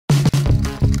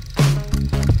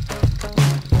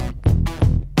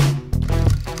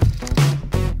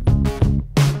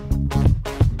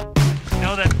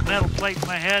plate in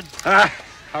my head?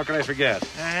 How can I forget?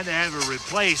 I had to have it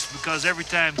replaced because every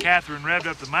time Catherine revved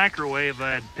up the microwave,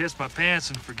 I'd piss my pants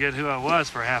and forget who I was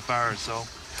for a half hour or so.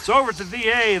 So over at the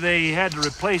VA, they had to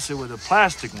replace it with a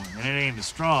plastic one, and it ain't as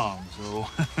strong, so...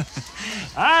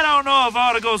 I don't know if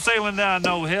I ought to go sailing down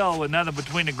no hill with nothing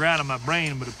between the ground and my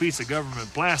brain but a piece of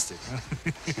government plastic.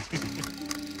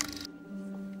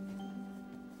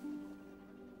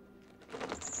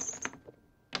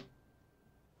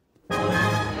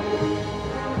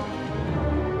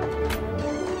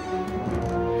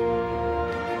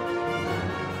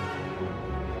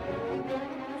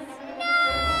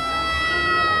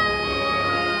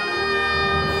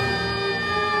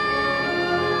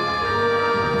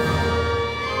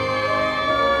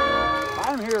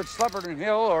 At Slupperton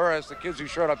Hill, or as the kids who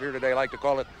showed up here today like to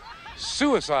call it,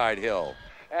 Suicide Hill.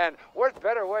 And what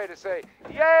better way to say,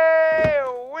 yay,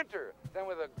 winter, than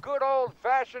with a good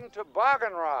old-fashioned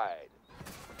toboggan ride.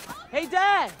 Hey,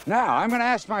 Dad! Now, I'm going to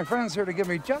ask my friends here to give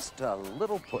me just a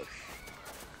little push.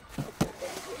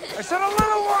 I said a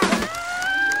little one!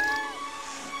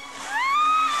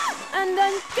 And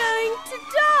I'm going to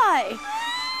die!